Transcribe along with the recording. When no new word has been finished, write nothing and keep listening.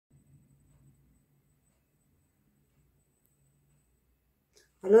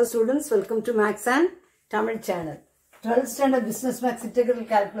Hello students, welcome to Max and Tamil channel. 12th standard business max integral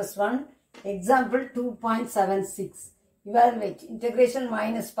calculus 1 example 2.76. Evaluate integration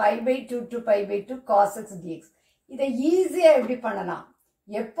minus pi by 2 to pi by 2 cos x dx. இதை ஈஸியா எப்படி பண்ணலாம்?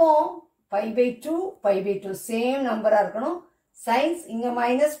 எப்போ pi by 2 pi by 2 same நம்பரா இருக்கணும். Science இங்க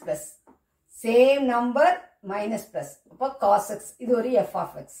minus plus same number minus plus. அப்ப cos x இது ஒரு f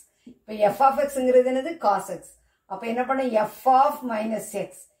of x. இப்ப f of xங்கிறது என்னது cos x. அப்ப என்ன பண்ண f of minus x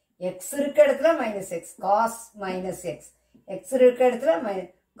x இருக்க இடத்துல minus x cos minus x x இருக்க இடத்துல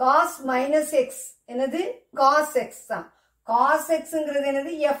cos minus x என்னது cos x தான் cos xங்கிறது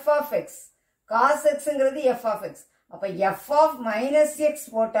என்னது f of x cos xங்கிறது f of x அப்ப f of minus x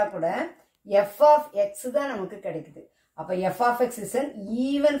போட்டா கூட f of x தான் நமக்கு கிடைக்குது அப்ப f of x is an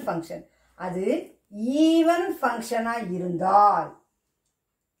even function அது even functionஆ இருந்தால்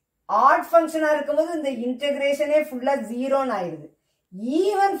odd function இருக்கும்போது இந்த இன்டகிரேஷனே ஃபுல்லா 0 ஆயிருது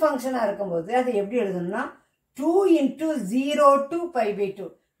ஈவன் ஃபங்க்ஷனா இருக்கும்போது அது எப்படி எழுதணும்னா 2 into 0 to pi by 2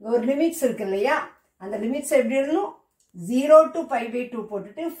 ஒரு லிமிட்ஸ் இருக்கு இல்லையா அந்த லிமிட்ஸ் எப்படி எழுதணும் 0 to pi by 2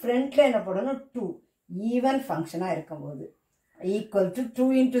 போட்டுட்டு ஃப்ரண்ட்ல என்ன போடணும் 2 ஈவன் ஃபங்க்ஷனா இருக்கும்போது equal to 2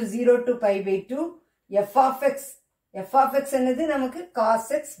 into 0 to pi by 2 f of x என்னது நமக்கு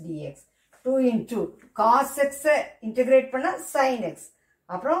cos x dx 2 into cos x integrate பண்ணா sin x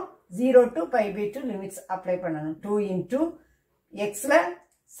அப்புறம் 0 to pi by 2 limits apply பண்ணணும் 2 into xல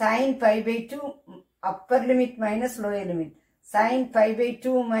sin pi by 2 upper limit minus lower limit sin pi by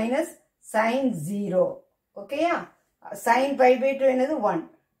 2 minus sin 0 ஓகேயா sin pi by 2 என்னது 1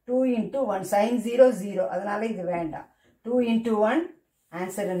 2 into 1 sin 0 0 அதனால இது வேண்டாம் 2 into 1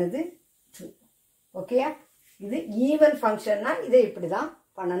 answer என்னது 2 ஓகேயா இது ஈவன் ஃபங்க்ஷன்னா இதை இப்படிதான்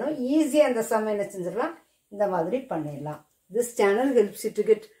பண்ணணும் ஈஸியா அந்த சம் என்ன செஞ்சிடலாம் இந்த மாதிரி பண்ணிடலாம் This channel helps you to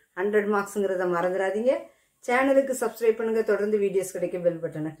get 100 marks ங்கறத மறந்துடாதீங்க சேனலுக்கு சப்ஸ்கிரைப் பண்ணுங்க தொடர்ந்து வீடியோஸ் கிடைக்க பெல்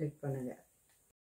பட்டனை கிளிக் பண்ணுங்க